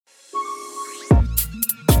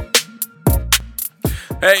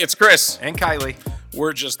Hey, it's Chris. And Kylie.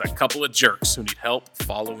 We're just a couple of jerks who need help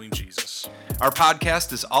following Jesus Our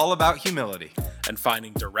podcast is all about humility, and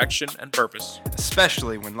finding direction and purpose.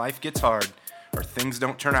 especially when life gets hard or things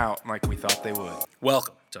don't turn out like we thought they would.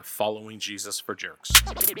 Welcome to Following Jesus for Jerks.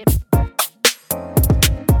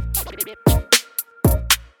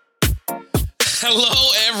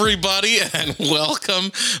 Hello, everybody, and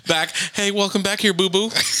welcome back. Hey, welcome back here,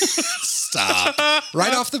 boo-boo. Stop.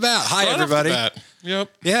 Right off the bat. Hi, Right off the everybody. bat.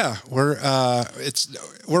 Yep. Yeah, we're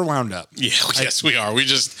wound up. Yeah, yes, we are. We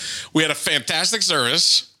had a fantastic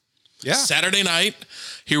service. Yeah. Saturday night.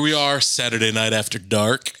 Here we are, Saturday night after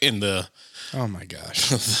dark in the Oh my gosh.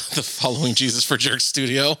 the Following Jesus for Jerks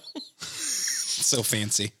studio. So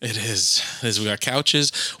fancy. It is. We got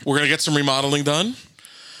couches. We're gonna get some remodeling done.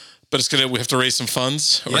 But we have to raise some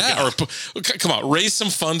funds. Yeah. Come on, raise some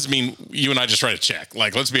funds mean you and I just write a check.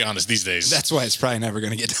 Like, let's be honest, these days. That's why it's probably never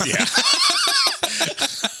going to get done. Yeah.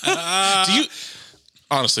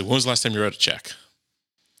 Honestly, when was the last time you wrote a check?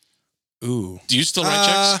 Ooh. Do you still write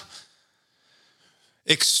checks?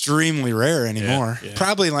 Extremely rare anymore. Yeah.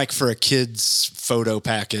 Probably like for a kid's photo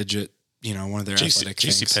package at, one of their athletic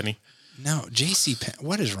things. JCPenney. No,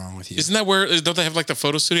 what is wrong with you? Isn't that where, don't they have like the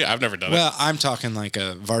photo studio? I've never done it. Well, I'm talking like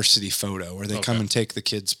a varsity photo where they come Okay. and take the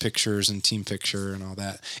kids' pictures and team picture and all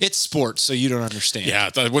that. It's sports, so you don't understand.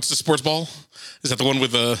 Yeah. What's the sports ball? Is that the one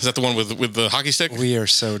with the hockey stick? We are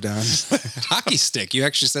so done. Hockey stick. You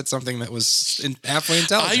actually said something that was halfway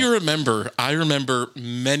intelligent. I remember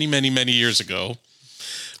many, many, many years ago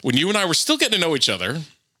when you and I were still getting to know each other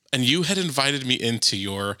and you had invited me into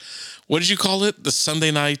your, what did you call it? The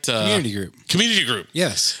Sunday night community group.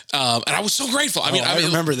 Yes. And I was so grateful. I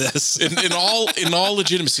remember this. in all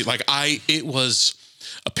legitimacy. Like it was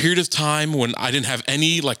a period of time when I didn't have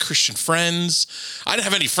any like Christian friends. I didn't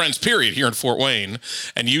have any friends, period, here in Fort Wayne.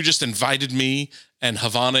 And you just invited me and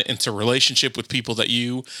Havana into relationship with people that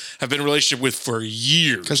you have been in relationship with for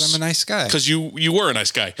years. Because I'm a nice guy. Because you were a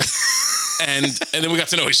nice guy. and then we got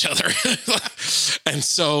to know each other. And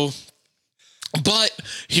so, but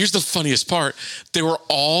here's the funniest part. They were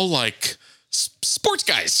all like sports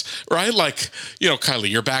guys, right? Like, Kylie,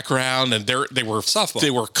 your background, and they were softball.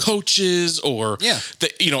 They were coaches, or Yeah.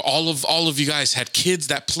 all of you guys had kids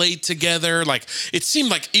that played together. Like, it seemed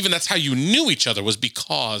like even that's how you knew each other was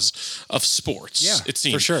because of sports. Yeah, it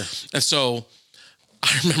seemed for sure. And so,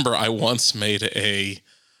 I remember I once made a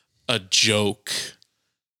joke.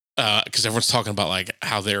 Because everyone's talking about like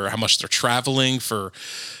how much they're traveling for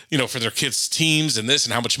their kids' teams and this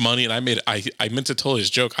and how much money. And I meant to tell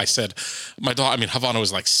this joke. I said, my daughter, Havana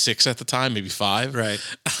was like 6 at the time, maybe 5. Right.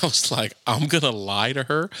 I was like, I'm going to lie to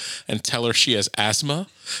her and tell her she has asthma.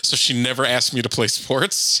 So she never asked me to play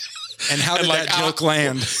sports. And how did that joke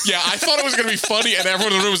land? Yeah, I thought it was going to be funny. And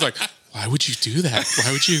everyone in the room was like, why would you do that?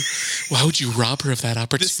 Why would you rob her of that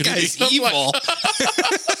opportunity? This guy's evil.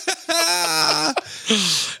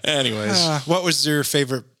 Anyways. What was your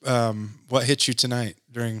favorite, what hit you tonight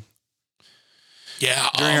during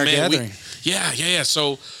our gathering? Yeah.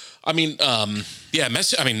 So,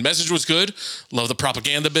 message was good. Love the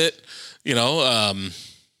propaganda bit.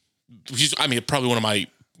 Probably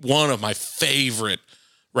one of my favorite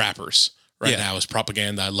rappers now is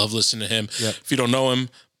Propaganda. I love listening to him. Yep. If you don't know him,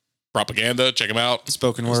 Propaganda, check him out.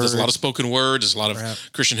 Spoken word. There's a lot of spoken word. There's a lot of Rap.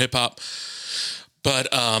 Christian hip hop. But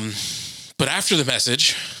after the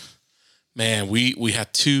message, man, we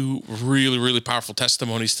had 2 really, really powerful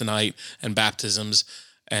testimonies tonight and baptisms,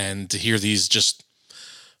 and to hear these just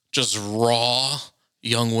raw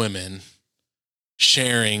young women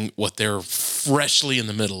sharing what they're freshly in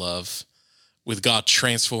the middle of with God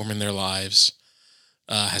transforming their lives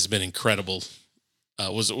has been incredible.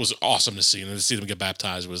 Was awesome to see, and to see them get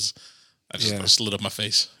baptized I just lit up my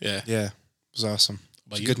face. Yeah. Yeah. It was awesome.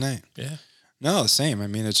 It was a good night. Yeah. No, the same.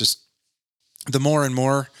 It's just the more and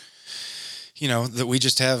more, that we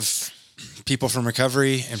just have people from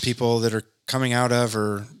recovery and people that are coming out of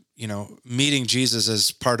or, meeting Jesus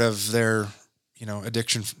as part of their,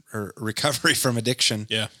 addiction or recovery from addiction.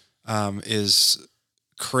 Yeah. Is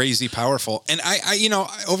crazy powerful. And I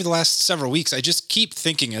over the last several weeks, I just keep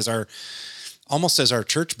thinking as our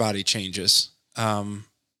church body changes, and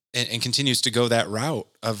continues to go that route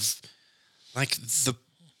of like the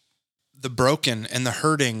broken and the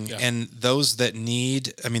hurting and those that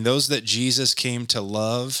those that Jesus came to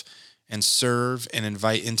love and serve and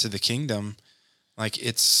invite into the kingdom. Like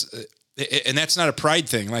and that's not a pride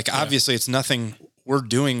thing. Like obviously it's nothing we're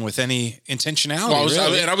doing with any intentionality.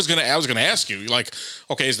 Well, I was gonna ask you, like,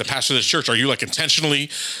 okay, as the pastor of this church, are you like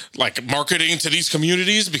intentionally like marketing to these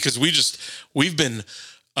communities? Because we've been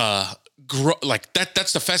that's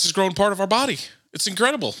the fastest growing part of our body. It's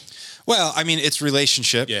incredible. Well, I mean, it's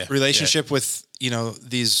relationship with,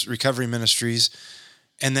 these recovery ministries.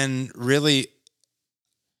 And then really,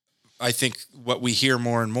 I think what we hear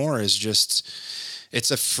more and more is just,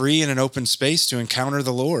 it's a free and an open space to encounter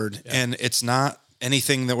the Lord. Yeah. And it's not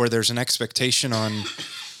anything where there's an expectation on,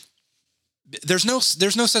 there's no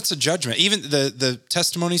sense of judgment. Even the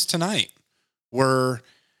testimonies tonight were,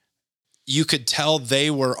 you could tell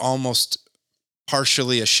they were almost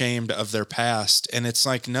partially ashamed of their past. And it's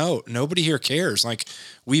like, no, nobody here cares. Like,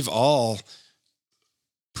 we've all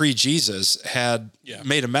pre-Jesus had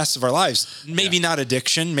made a mess of our lives. Maybe not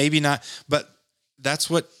addiction, maybe not, but that's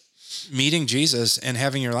what meeting Jesus and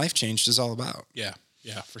having your life changed is all about. Yeah.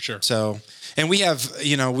 Yeah, for sure. So, and we have,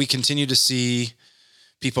 we continue to see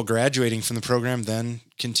people graduating from the program, then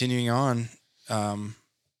continuing on, and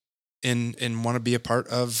want to be a part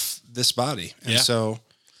of this body. And so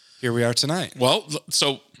here we are tonight. Well,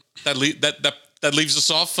 so that leaves us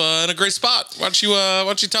off in a great spot. Why don't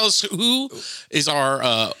you tell us who is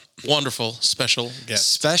our wonderful special guest?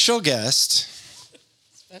 Special guest.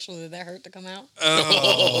 Special, did that hurt to come out?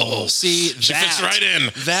 Oh, see, she fits right in.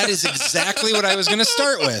 That is exactly what I was going to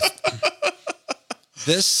start with.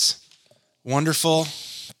 This wonderful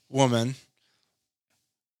woman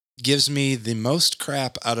gives me the most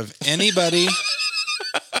crap out of anybody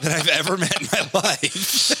that I've ever met in my life.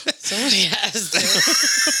 Somebody has to.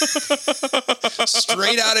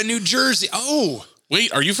 Straight out of New Jersey. Oh,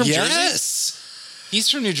 wait, are you from Jersey? Yes. He's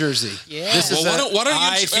from New Jersey. Yeah. This is why don't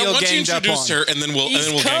you introduce her, and then we'll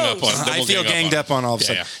gang up on. I feel ganged up on all of a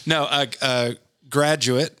sudden. Yeah. No,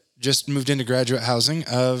 graduate, just moved into graduate housing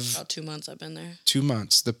of about 2 months. I've been there. 2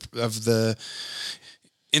 months of the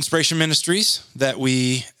Inspiration Ministries that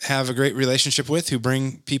we have a great relationship with, who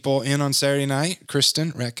bring people in on Saturday night.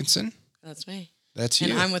 Kristen Ratkinson. That's me. That's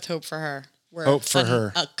you. And I'm with Hope for Her. We're Hope for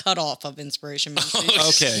Her. A cutoff of Inspiration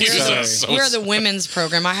Ministries. Okay. We're the women's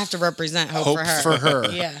program. I have to represent Hope for Her. For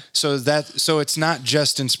Her. Yeah. So it's not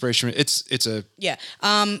just Inspiration. It's a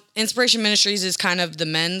Inspiration Ministries is kind of the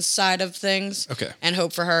men's side of things. Okay. And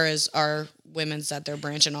Hope for Her is our women's that they're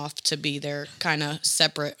branching off to be their kind of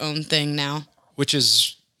separate own thing now. Which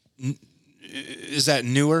is that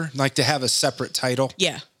newer? Like to have a separate title?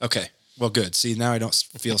 Yeah. Okay. Well, good. See, now I don't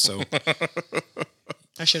feel so.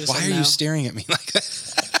 I should have said Why are you staring at me like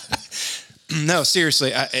that? No,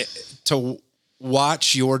 seriously. To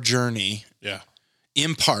watch your journey,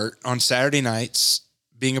 in part on Saturday nights,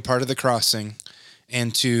 being a part of the crossing,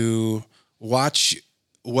 and to watch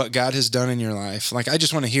what God has done in your life. Like, I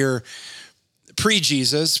just want to hear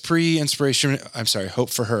pre-Jesus, pre-Inspiration. I'm sorry,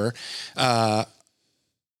 Hope for Her.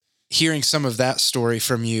 Hearing some of that story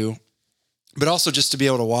from you, but also just to be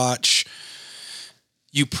able to watch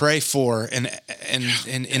you pray for and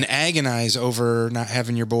agonize over not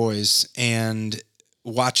having your boys, and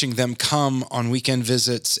watching them come on weekend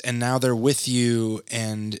visits, and now they're with you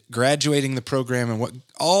and graduating the program, and what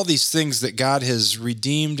all these things that God has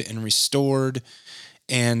redeemed and restored.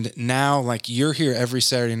 And now, like, you're here every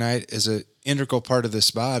Saturday night as an integral part of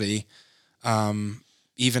this body,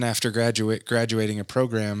 even after graduating a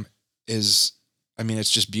program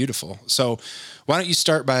it's just beautiful. So why don't you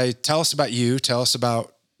start by tell us about you, tell us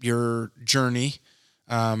about your journey.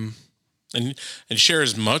 And share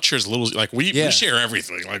as much or as little. Like we share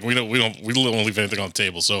everything. Like we don't leave anything on the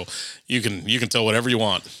table. So you can tell whatever you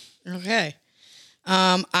want. Okay.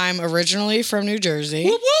 I'm originally from New Jersey.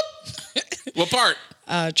 Whoop, whoop. What part?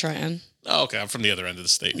 Trenton. Oh, okay. I'm from the other end of the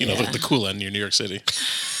state. You know, the cool end near New York City.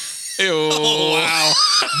 Ew. Oh, wow.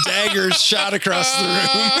 Daggers shot across the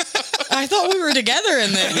room. I thought we were together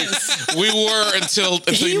in this. We were until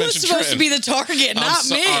he you was mentioned supposed Trenton. to be the target, not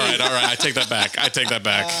me. All right. I take that back.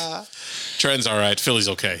 Trenton's all right. Philly's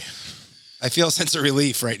okay. I feel a sense of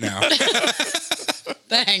relief right now.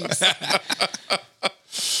 Thanks.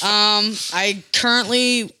 I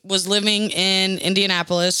currently was living in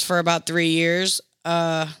Indianapolis for about 3 years.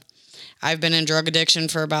 I've been in drug addiction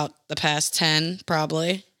for about the past 10,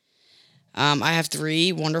 probably. I have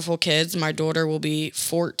 3 wonderful kids. My daughter will be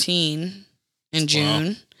 14 in June.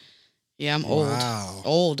 Wow. Yeah, I'm old. Wow.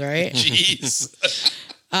 Old, right? Jeez.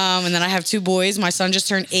 And then I have 2 boys. My son just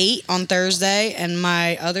turned 8 on Thursday, and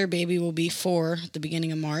my other baby will be 4 at the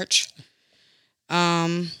beginning of March.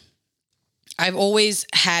 I've always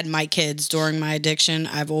had my kids during my addiction.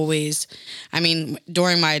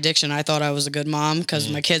 During my addiction, I thought I was a good mom because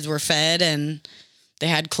my kids were fed and they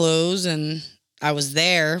had clothes and I was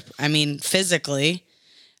there. I mean, physically,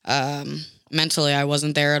 mentally, I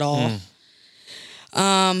wasn't there at all.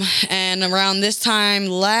 And around this time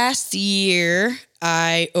last year,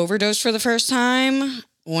 I overdosed for the first time,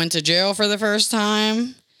 went to jail for the first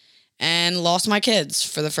time, and lost my kids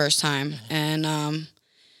for the first time. And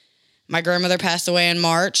my grandmother passed away in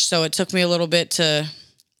March, so it took me a little bit to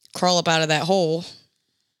crawl up out of that hole.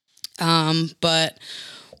 But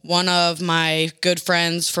one of my good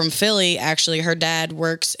friends from Philly, actually, her dad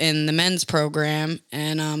works in the men's program,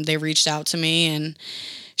 and they reached out to me, and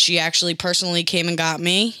she actually personally came and got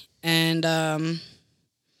me, and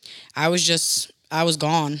I was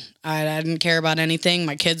gone. I didn't care about anything.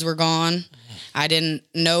 My kids were gone. I didn't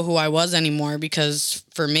know who I was anymore because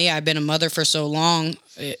for me, I've been a mother for so long.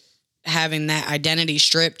 Having that identity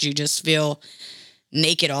stripped, you just feel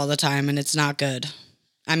naked all the time, and it's not good.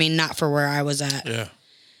 I mean, not for where I was at. Yeah.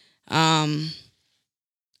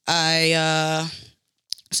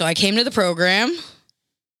 So I came to the program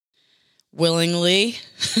willingly.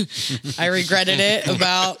 I regretted it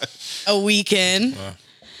about a week in.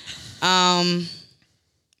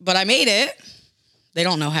 But I made it. They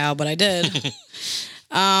don't know how, but I did.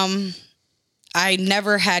 I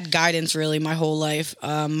never had guidance really my whole life.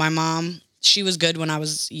 My mom, she was good when I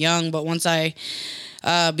was young, but once I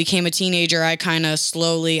became a teenager, I kind of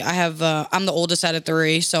slowly, I'm the oldest out of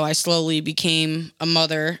 3, so I slowly became a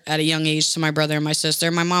mother at a young age to my brother and my sister.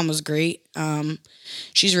 My mom was great.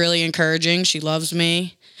 She's really encouraging. She loves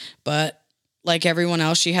me, but like everyone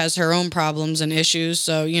else, she has her own problems and issues.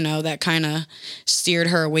 So, that kind of steered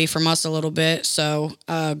her away from us a little bit. So,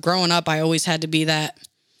 growing up, I always had to be that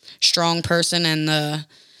strong person and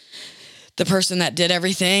the person that did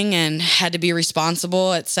everything and had to be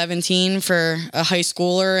responsible at 17 for a high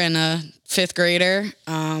schooler and a 5th grader.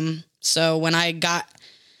 So when I got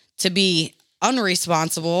to be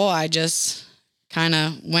unresponsible, I just kind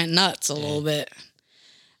of went nuts a little bit.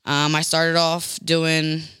 I started off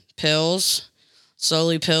doing pills.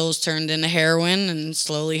 Slowly pills turned into heroin, and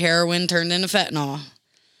slowly heroin turned into fentanyl.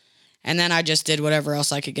 And then I just did whatever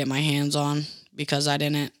else I could get my hands on because I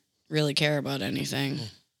didn't really care about anything.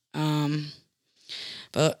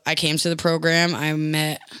 But I came to the program. I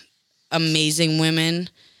met amazing women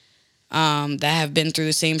that have been through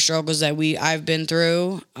the same struggles that I've been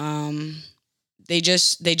through. They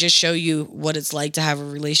just show you what it's like to have a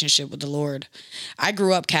relationship with the Lord. I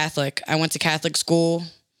grew up Catholic. I went to Catholic school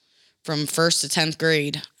from 1st to 10th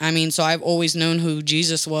grade. I mean, so I've always known who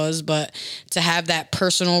Jesus was, but to have that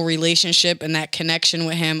personal relationship and that connection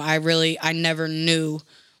with him, I never knew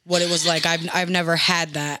what it was like. I've never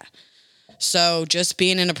had that. So just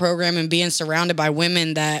being in a program and being surrounded by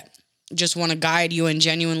women that just want to guide you and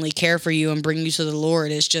genuinely care for you and bring you to the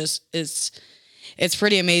Lord, it's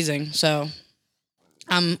pretty amazing. So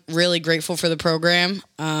I'm really grateful for the program.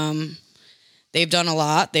 They've done a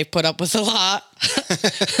lot. They've put up with a lot.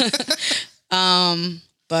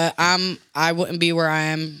 But I wouldn't be where I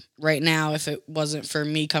am right now if it wasn't for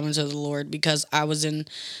me coming to the Lord, because I was in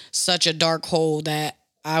such a dark hole that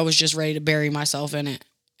I was just ready to bury myself in it.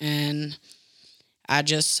 And I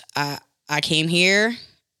came here,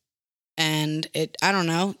 and I don't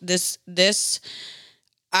know,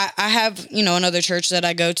 I have, another church that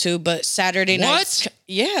I go to, but Saturday nights.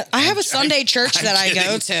 Yeah, I have a Sunday church that I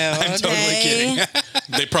go to. I'm totally kidding.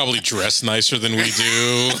 They probably dress nicer than we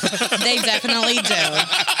do. They definitely do.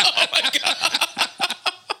 Oh my God.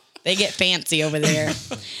 They get fancy over there.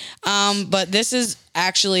 But this is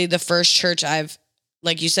actually the first church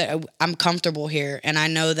like you said, I'm comfortable here, and I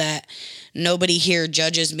know that nobody here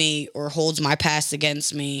judges me or holds my past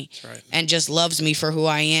against me. Right. And just loves me for who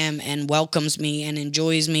I am and welcomes me and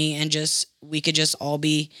enjoys me, and we could just all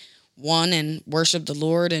be one and worship the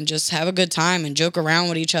Lord and just have a good time and joke around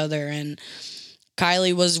with each other. And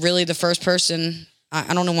Kylie was really the first person.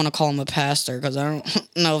 I don't want to call him a pastor because I don't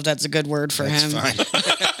know if that's a good word for him. Fine.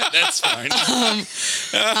 That's fine.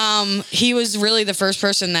 He was really the first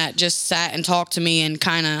person that just sat and talked to me and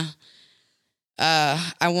kind of,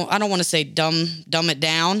 I don't want to say dumb it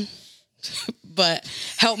down, but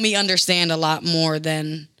helped me understand a lot more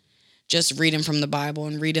than just reading from the Bible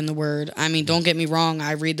and reading the Word. I mean, don't get me wrong.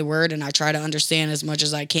 I read the Word and I try to understand as much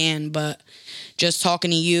as I can, but just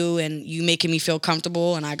talking to you and you making me feel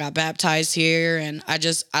comfortable, and I got baptized here, and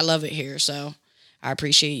I love it here. So I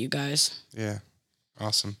appreciate you guys. Yeah.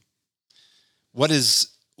 Awesome. What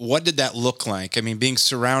did that look like? I mean, being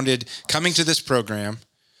surrounded, coming to this program,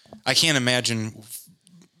 I can't imagine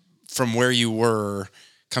from where you were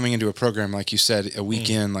coming into a program, like you said, a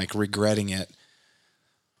weekend, like regretting it.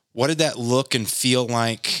 What did that look and feel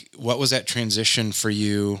like? What was that transition for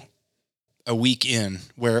you a week in,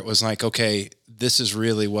 where it was like, okay, this is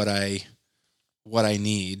really what I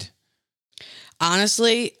need?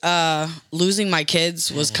 Honestly, losing my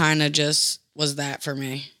kids was kind of was that for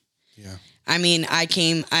me. Yeah. I mean,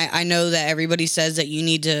 I know that everybody says that you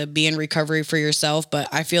need to be in recovery for yourself, but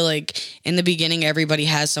I feel like in the beginning, everybody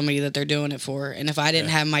has somebody that they're doing it for. And if I didn't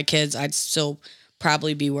have my kids, I'd still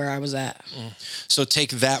probably be where I was at. So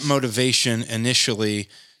take that motivation initially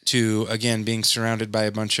to, again, being surrounded by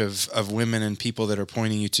a bunch of women and people that are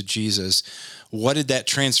pointing you to Jesus. What did that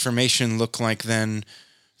transformation look like then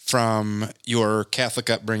from your Catholic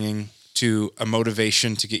upbringing to a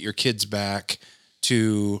motivation to get your kids back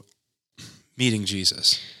to meeting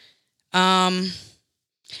Jesus?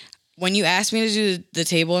 When you asked me to do the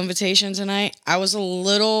table invitation tonight, I was a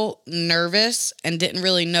little nervous and didn't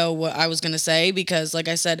really know what I was going to say because, like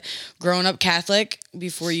I said, growing up Catholic,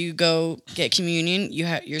 before you go get communion,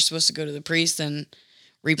 you're supposed to go to the priest and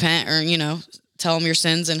repent or, tell him your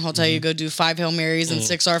sins, and he'll tell you to go do 5 Hail Marys and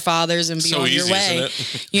 6 Our Fathers and be So on your easy, way.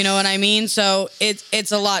 isn't it? You know what I mean? So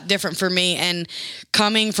it's a lot different for me. And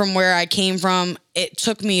coming from where I came from, it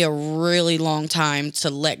took me a really long time to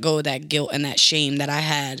let go of that guilt and that shame that I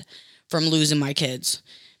had from losing my kids,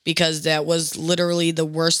 because that was literally the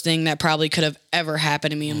worst thing that probably could have ever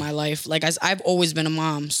happened to me in my life. Like, I've always been a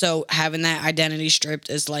mom. So having that identity stripped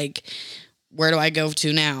is like, where do I go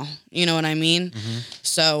to now? You know what I mean?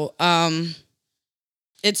 So, I'm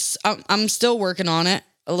still working on it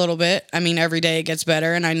a little bit. I mean, every day it gets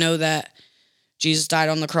better, and I know that Jesus died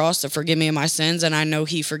on the cross to forgive me of my sins, and I know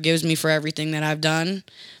he forgives me for everything that I've done,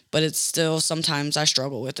 but it's still, sometimes I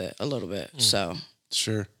struggle with it a little bit. So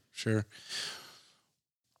Sure.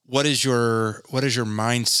 What is your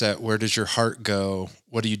mindset? Where does your heart go?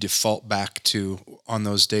 What do you default back to on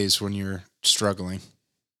those days when you're struggling?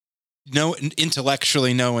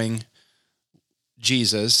 Intellectually knowing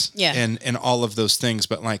Jesus, and all of those things,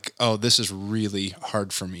 but like, oh, this is really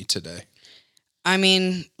hard for me today. I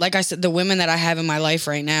mean, like I said, the women that I have in my life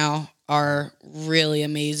right now are really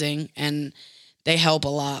amazing, and they help a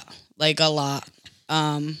lot. Like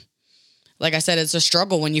I said, it's a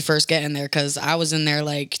struggle when you first get in there, because I was in there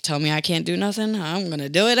like, tell me I can't do nothing, I'm going to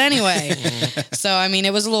do it anyway. So, I mean,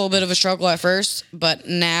 it was a little bit of a struggle at first, but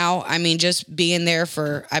now, I mean, just being there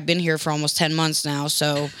I've been here for almost 10 months now.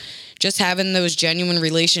 So just having those genuine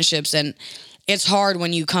relationships, and it's hard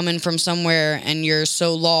when you come in from somewhere and you're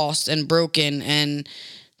so lost and broken and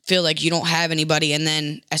feel like you don't have anybody, and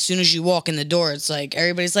then as soon as you walk in the door, it's like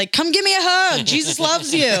everybody's like, come give me a hug, Jesus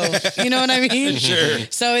loves you. You know what I mean? Sure.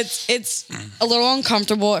 So it's a little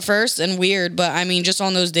uncomfortable at first and weird, but I mean, just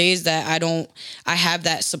on those days that I have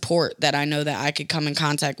that support that I know that I could come in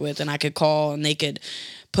contact with, and I could call, and they could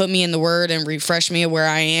put me in the word and refresh me of where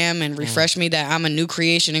I am, and refresh me that I'm a new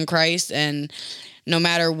creation in Christ, and no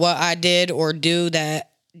matter what I did or do, that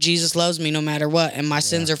Jesus loves me no matter what, and my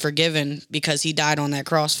sins are forgiven because he died on that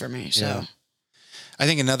cross for me. So I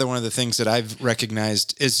think another one of the things that I've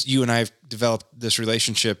recognized is you and I have developed this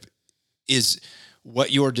relationship is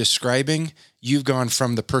what you're describing. You've gone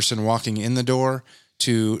from the person walking in the door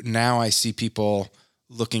to now I see people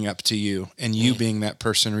looking up to you, and you being that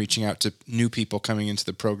person reaching out to new people coming into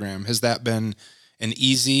the program. Has that been an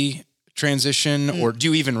easy transition, or do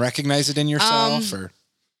you even recognize it in yourself? Or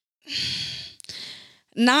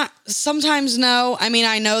not sometimes, no. I mean,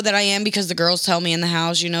 I know that I am because the girls tell me in the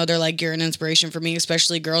house, they're like, you're an inspiration for me,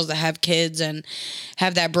 especially girls that have kids and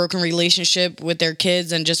have that broken relationship with their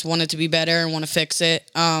kids and just want it to be better and want to fix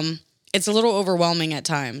it. It's a little overwhelming at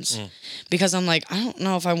times because I'm like, I don't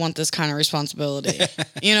know if I want this kind of responsibility.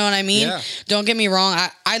 You know what I mean? Yeah. Don't get me wrong.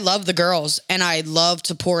 I love the girls, and I love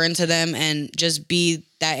to pour into them and just be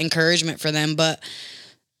that encouragement for them, but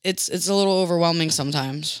it's a little overwhelming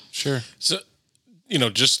sometimes. Sure. So,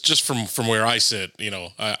 just from where I sit,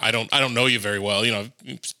 I don't know you very well. I've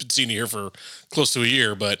been seeing you here for close to a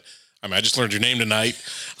year, but I mean, I just learned your name tonight.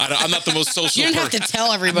 I'm not the most social. You didn't have to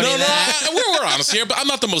tell everybody that. We're honest here, but I'm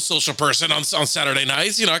not the most social person on Saturday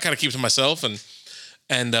nights. I kind of keep to myself,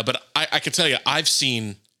 but I can tell you, I've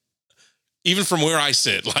seen, even from where I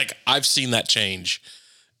sit, like I've seen that change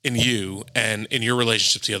in you and in your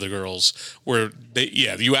relationship to the other girls, where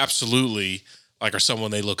you absolutely like are someone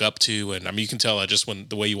they look up to, and I mean, you can tell that just when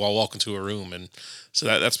the way you all walk into a room, and so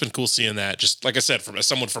that's been cool seeing that. Just like I said, as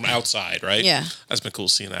someone from outside, right? Yeah, that's been cool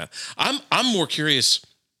seeing that. I'm more curious,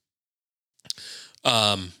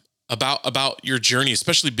 about your journey,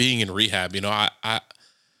 especially being in rehab. I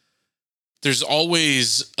there's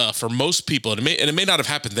always for most people, and it may not have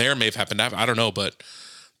happened there, it may have happened after, I don't know, but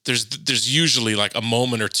there's usually like a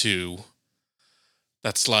moment or two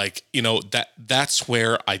that's like, that's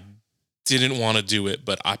where I didn't want to do it,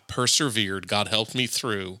 but I persevered. God helped me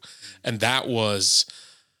through. And that was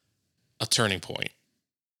a turning point.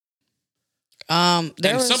 Some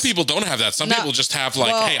people don't have that. Some people just have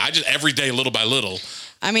like, hey, I just every day, little by little.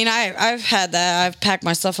 I mean, I've had that. I've packed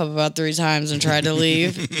my stuff up about 3 times and tried to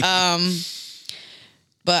leave.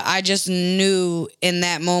 But I just knew in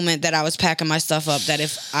that moment that I was packing my stuff up, that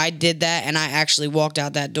if I did that and I actually walked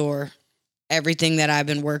out that door, everything that I've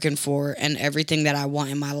been working for and everything that I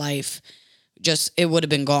want in my life, it would have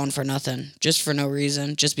been gone for nothing, just for no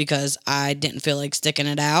reason, just because I didn't feel like sticking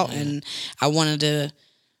it out and I wanted to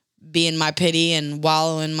be in my pity and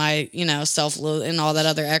wallow in my, self-loathing and all that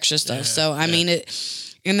other extra stuff. So, I mean,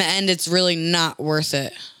 in the end, it's really not worth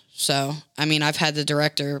it. So, I mean, I've had the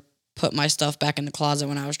director put my stuff back in the closet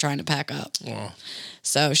when I was trying to pack up. Wow.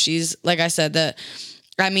 So she's, like I said,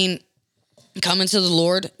 coming to the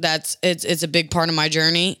Lord, it's a big part of my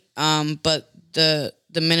journey. But the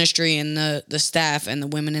ministry and the staff and the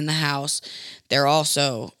women in the house, they're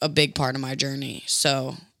also a big part of my journey.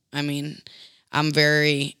 So, I mean,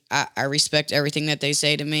 I respect everything that they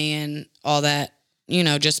say to me and all that,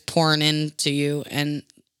 just pouring into you and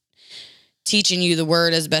teaching you the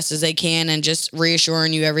word as best as they can and just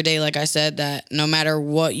reassuring you every day, like I said, that no matter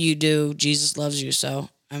what you do, Jesus loves you. So,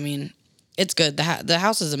 I mean, it's good. The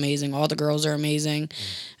house is amazing. All the girls are amazing.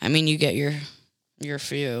 I mean, you get your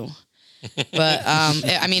few. But,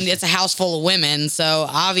 I mean, it's a house full of women, so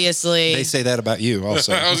obviously... They say that about you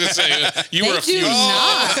also. I was going to say, you were a few.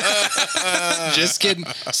 Just kidding.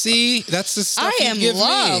 See, that's the stuff I am you give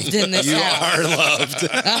loved me. in this house. You are loved.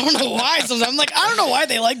 I don't know why. Sometimes I'm like, I don't know why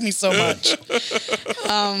they like me so much.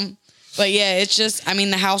 But yeah, it's just, I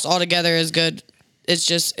mean, the house altogether is good. It's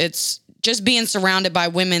just being surrounded by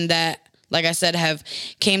women that, like I said, have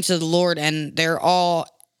came to the Lord, and they're all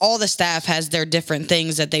the staff has their different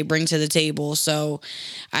things that they bring to the table. So,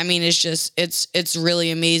 I mean, it's really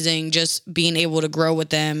amazing just being able to grow with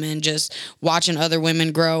them and just watching other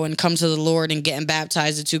women grow and come to the Lord and getting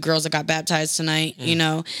baptized. The 2 girls that got baptized tonight,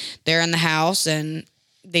 they're in the house and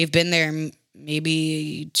they've been there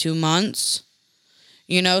maybe 2 months,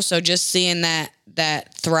 so just seeing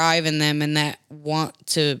that thrive in them and that want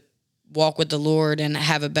to walk with the Lord and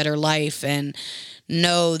have a better life and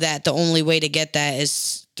know that the only way to get that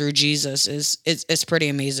is through Jesus it's pretty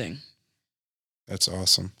amazing. That's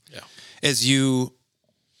awesome. Yeah. As you,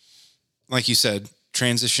 like you said,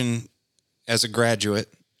 transition as a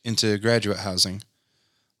graduate into graduate housing,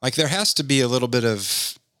 like there has to be a little bit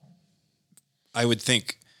of, I would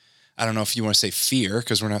think, I don't know if you want to say fear,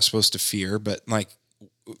 because we're not supposed to fear, but like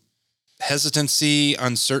hesitancy,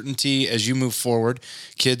 uncertainty as you move forward.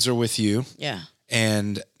 Kids are with you. Yeah.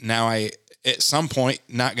 And now at some point,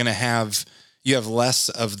 not going to you have less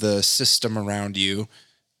of the system around you.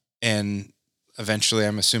 And eventually,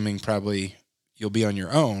 I'm assuming probably you'll be on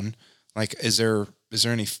your own. Like, is there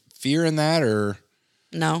any fear in that or?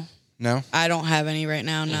 No, I don't have any right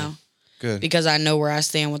now. No. Good. Because I know where I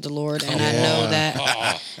stand with the Lord, and I know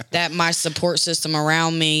that my support system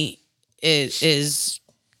around me is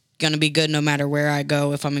going to be good no matter where I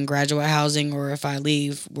go. If I'm in graduate housing or if I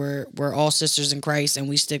leave, we're all sisters in Christ and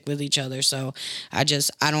we stick with each other. So I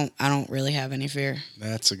don't really have any fear.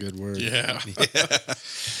 That's a good word. Yeah.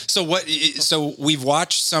 So we've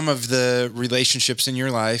watched some of the relationships in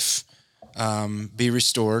your life be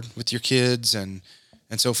restored with your kids and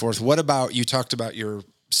so forth. What about, you talked about your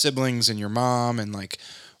siblings and your mom, and like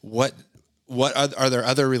what are there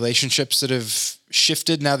other relationships that have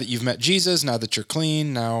shifted now that you've met Jesus, now that you're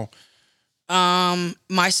clean now?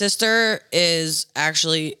 My sister is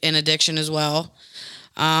actually in addiction as well.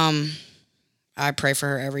 I pray for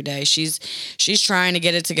her every day. She's trying to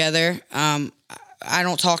get it together. I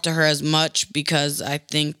don't talk to her as much because I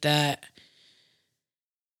think that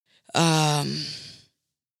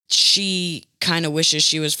she kind of wishes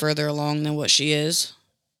she was further along than what she is.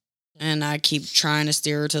 And I keep trying to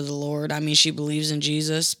steer her to the Lord. I mean, she believes in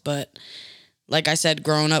Jesus, but like I said,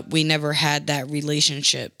 growing up, we never had that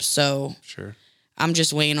relationship. So Sure. I'm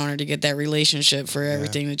just waiting on her to get that relationship for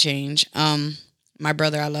everything to change. My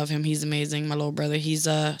brother, I love him. He's amazing. My little brother, he's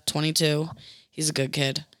 22. He's a good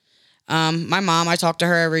kid. My mom, I talk to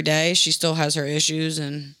her every day. She still has her issues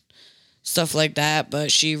and stuff like that,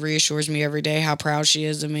 but she reassures me every day how proud she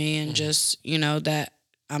is of me and just, that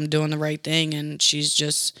I'm doing the right thing, and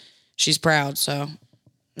she's proud, so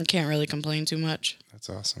I can't really complain too much. That's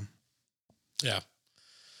awesome. Yeah.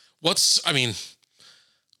 What's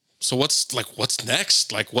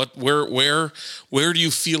next? Like where do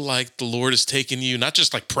you feel like the Lord has taken you? Not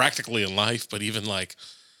just like practically in life, but even like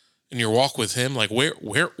in your walk with him. Like where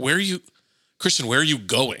are you, Christian, where are you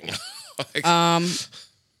going?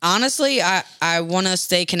 Honestly, I want to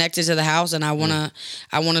stay connected to the house, and I want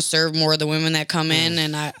to serve more of the women that come in,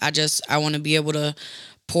 and I want to be able to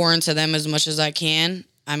pour into them as much as I can.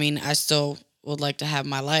 I mean, I still would like to have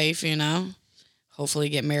my life, hopefully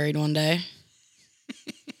get married one day.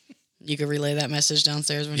 You could relay that message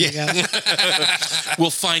downstairs when you go.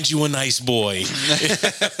 We'll find you a nice boy.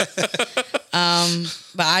 But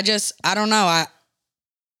I don't know.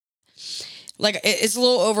 It's a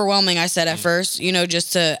little overwhelming, I said at first,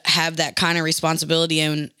 just to have that kind of responsibility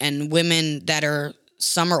and women that are,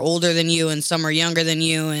 some are older than you and some are younger than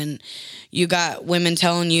you. And you got women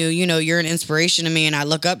telling you, you're an inspiration to me and I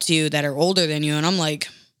look up to you that are older than you. And I'm like,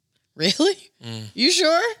 really? You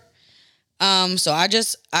sure? So I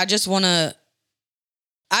just want to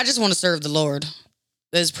serve the Lord.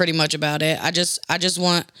 That's pretty much about it. I just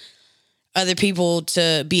want other people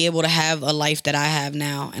to be able to have a life that I have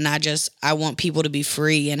now. And I want people to be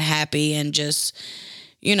free and happy and just,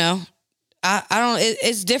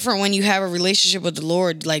 it's different when you have a relationship with the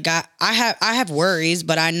Lord. Like I have worries,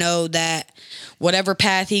 but I know that whatever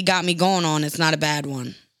path he got me going on, it's not a bad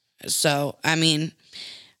one. So, I mean,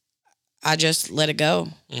 I just let it go.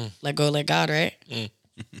 Let go, let God, right?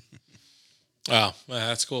 Wow,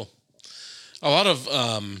 that's cool. A lot of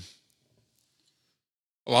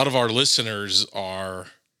our listeners are,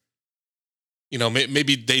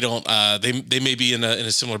 maybe they don't. They may be in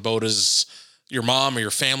a similar boat as your mom or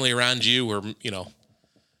your family around you, or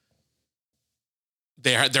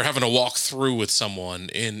they're having to walk through with someone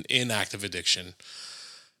in active addiction.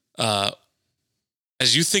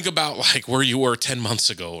 As you think about like where you were 10 months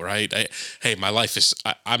ago, right? Hey, my life is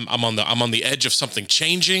I'm on the edge of something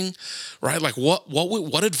changing, right? Like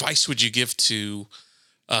what advice would you give to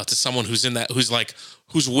someone who's in that, who's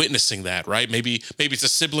witnessing that, right? Maybe it's a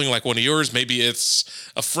sibling like one of yours, maybe it's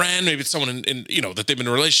a friend, maybe it's someone in that they've been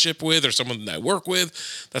in a relationship with, or someone that I work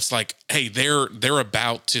with that's like, hey, they're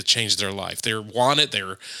about to change their life. They want it,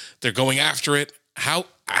 they're going after it.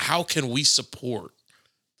 How can we support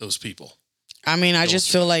those people? I mean, I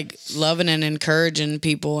just feel like loving and encouraging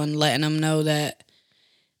people and letting them know that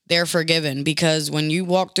they're forgiven, because when you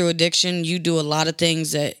walk through addiction, you do a lot of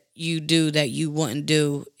things that you do that you wouldn't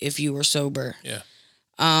do if you were sober. Yeah.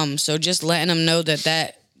 So just letting them know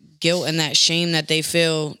that guilt and that shame that they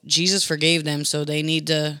feel, Jesus forgave them, so they need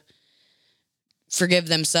to forgive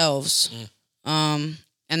themselves. And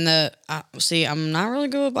I'm not really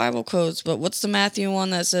good with Bible quotes, but what's the Matthew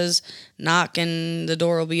one that says, knock and the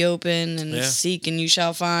door will be open, and seek and you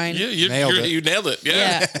shall find? Yeah, you nailed it.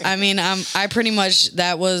 Yeah. I mean, I pretty much,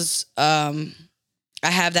 that was, I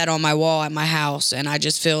have that on my wall at my house, and I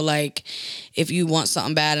just feel like if you want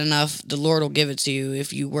something bad enough, the Lord will give it to you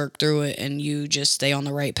if you work through it and you just stay on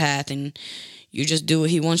the right path and you just do what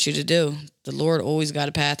he wants you to do. The Lord always got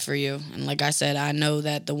a path for you. And like I said, I know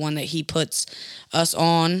that the one that he puts us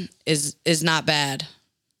on is not bad.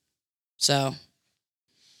 So.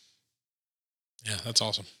 Yeah, that's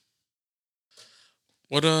awesome.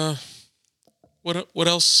 What else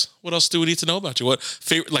do we need to know about you? What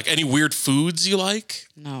favorite, like any weird foods you like?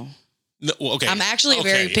 No. Well, okay. I'm actually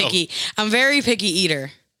very picky. I'm a very picky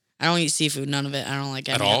eater. I don't eat seafood, none of it. I don't like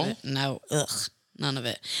any of it. No. Ugh. None of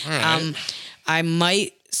it. All right. I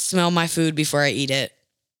might smell my food before I eat it.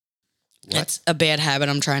 What? That's a bad habit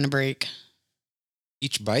I'm trying to break.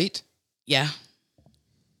 Each bite? Yeah.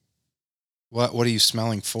 What are you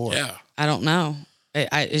smelling for? Yeah. I don't know.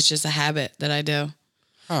 It's just a habit that I do.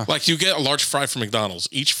 Huh. Like you get a large fry from McDonald's.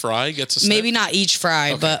 Each fry gets a sniff? Maybe not each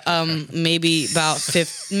fry, but maybe about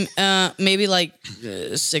 50, maybe like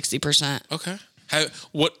 60%. Okay.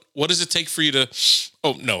 What does it take for you to?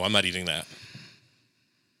 Oh no, I'm not eating that.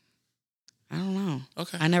 I don't know.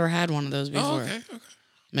 Okay. I never had one of those before. Oh, okay.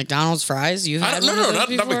 McDonald's fries? You had one of those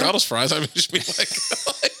before? Not McDonald's fries. I mean, just be like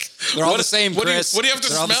they're all the same, Chris. What do you have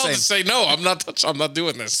to smell to say no? I'm not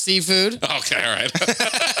doing this. Seafood. Okay, all right.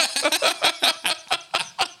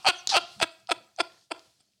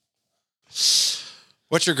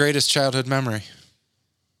 What's your greatest childhood memory?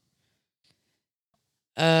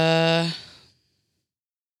 I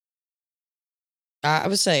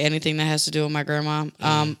would say anything that has to do with my grandma.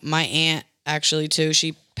 My aunt actually too.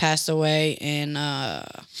 She passed away in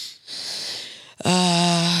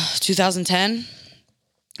 2010.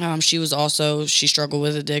 She struggled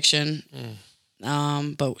with addiction.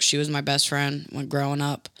 But she was my best friend when growing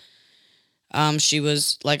up. She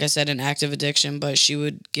was, like I said, in active addiction, but she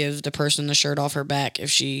would give the person the shirt off her back if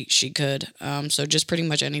she could. So just pretty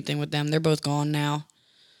much anything with them. They're both gone now.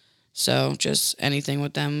 So just anything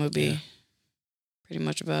with them would be pretty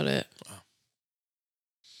much about it. Wow.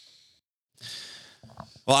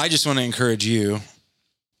 Well, I just want to encourage you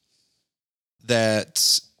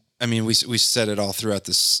that, I mean, we said it all throughout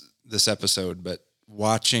this episode, but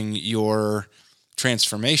watching your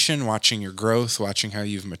transformation, watching your growth, watching how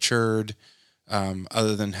you've matured,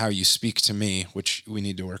 other than how you speak to me, which we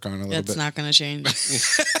need to work on a little It's bit. not going to change.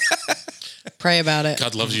 Pray about it.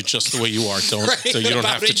 God loves you just the way you are. So you don't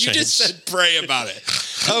have to change. You just said pray about it.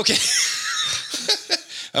 Okay.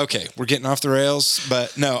 Okay, we're getting off the rails,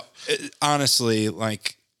 but no, honestly,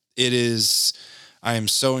 like I am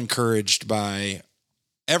so encouraged by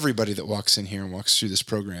everybody that walks in here and walks through this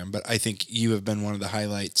program, but I think you have been one of the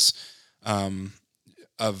highlights of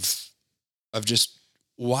just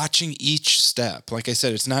watching each step. Like I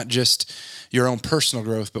said, it's not just your own personal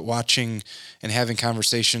growth, but watching and having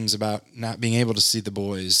conversations about not being able to see the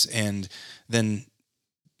boys, and then,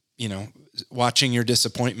 watching your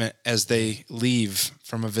disappointment as they leave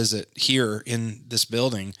from a visit here in this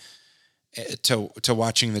building, to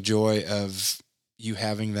watching the joy of you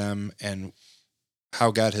having them and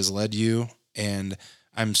how God has led you. And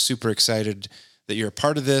I'm super excited that you're a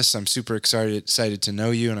part of this. I'm super excited to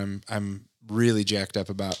know you, and I'm really jacked up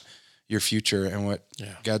about your future and what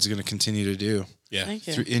God's going to continue to do. Yeah. Thank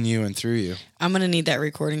you. In you and through you. I'm going to need that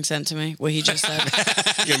recording sent to me, what he just said.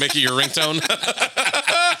 You're going to make it your ringtone?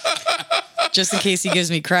 Just in case he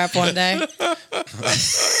gives me crap one day.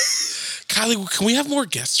 Kylie, can we have more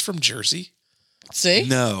guests from Jersey? See?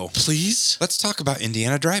 No. Please? Let's talk about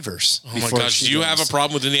Indiana drivers. Oh my gosh. Do you have a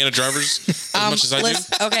problem with Indiana drivers as much as I do?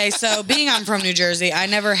 Okay, so being I'm from New Jersey, I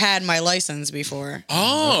never had my license before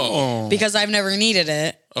Oh. because I've never needed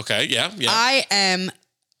it. Okay. Yeah. Yeah. I am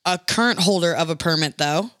a current holder of a permit,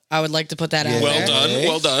 though. I would like to put that out Well there. done.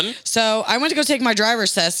 Well done. So I went to go take my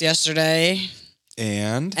driver's test yesterday,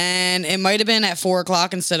 And and it might have been at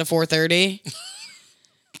 4:00 instead of 4:30.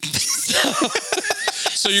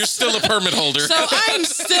 So you're still a permit holder. So I'm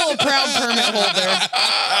still a proud permit holder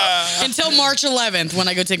until March 11th when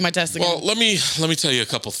I go take my test again. Well, let me tell you a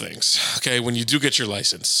couple things. Okay, when you do get your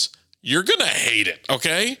license, you're gonna hate it.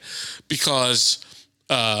 Okay, because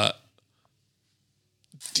in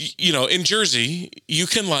Jersey you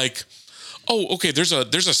can there's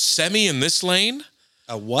a semi in this lane,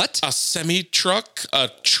 a what? a semi truck, a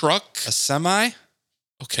truck. A semi?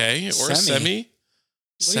 Okay, or a Semi.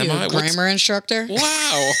 semi. What are you, a grammar instructor?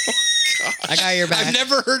 Wow. I got your back. I've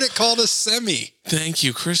never heard it called a semi Thank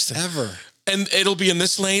you, Kristen. ever. And it'll be in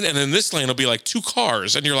this lane, and in this lane it'll be like two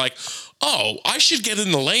cars, and you're like, oh, I should get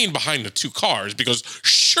in the lane behind the two cars because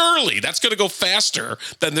surely that's going to go faster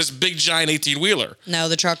than this big giant 18-wheeler. No,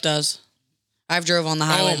 the truck does. I've drove on the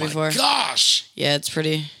highway Oh my before. gosh, Yeah, it's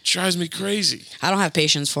pretty. drives me crazy. I don't have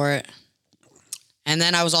patience for it. And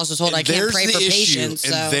then I was also told I can't There's pray the for issue, patience.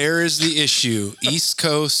 So and there is the issue. East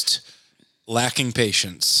Coast lacking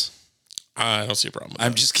patience. I don't see a problem with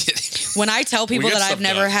I'm that. just kidding. when I tell people get that I've stuff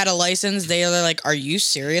never done. had a license, they're like, "Are you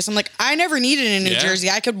serious?" I'm like, "I never needed it in New Yeah. Jersey.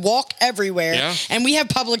 I could walk everywhere, Yeah. and we have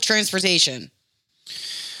public transportation."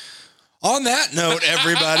 On that note,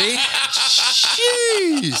 everybody.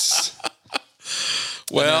 Jeez.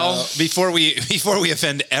 Well, Before we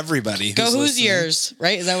offend everybody, Go who's who's listening. yours,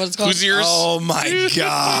 right? Is that what it's called? who's yours? Oh my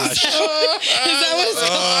gosh. Is that what it's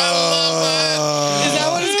called? Is that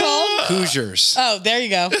what it's called? Hoosiers. Oh, there you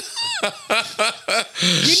go. You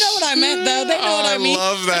know what I meant, though. They know what I mean.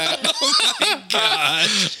 love that. Oh my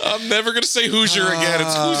gosh. I'm never going to say Hoosier again.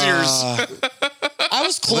 It's Hoosiers. I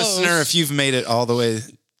was close. Listener, if you've made it all the way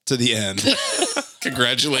to the end,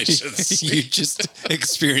 Congratulations. you just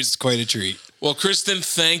experienced quite a treat. Well, Kristen,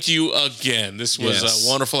 thank you again. This was Yes.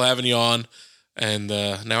 wonderful having you on. And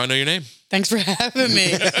now I know your name. Thanks for having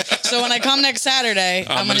me. So when I come next Saturday,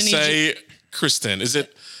 I'm going going to to need you. say Kristen. Is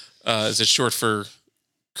it short for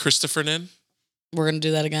Christopher Nin? We're going to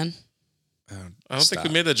do that again. I don't think we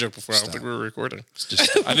made that joke before. I don't think we were recording.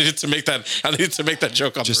 Just I needed to make that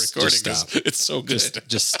joke on Just- the recording. just 'cause stop. It's so good.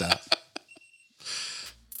 just stop.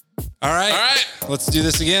 All right. All right. Let's do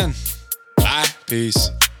this again. Bye. Peace.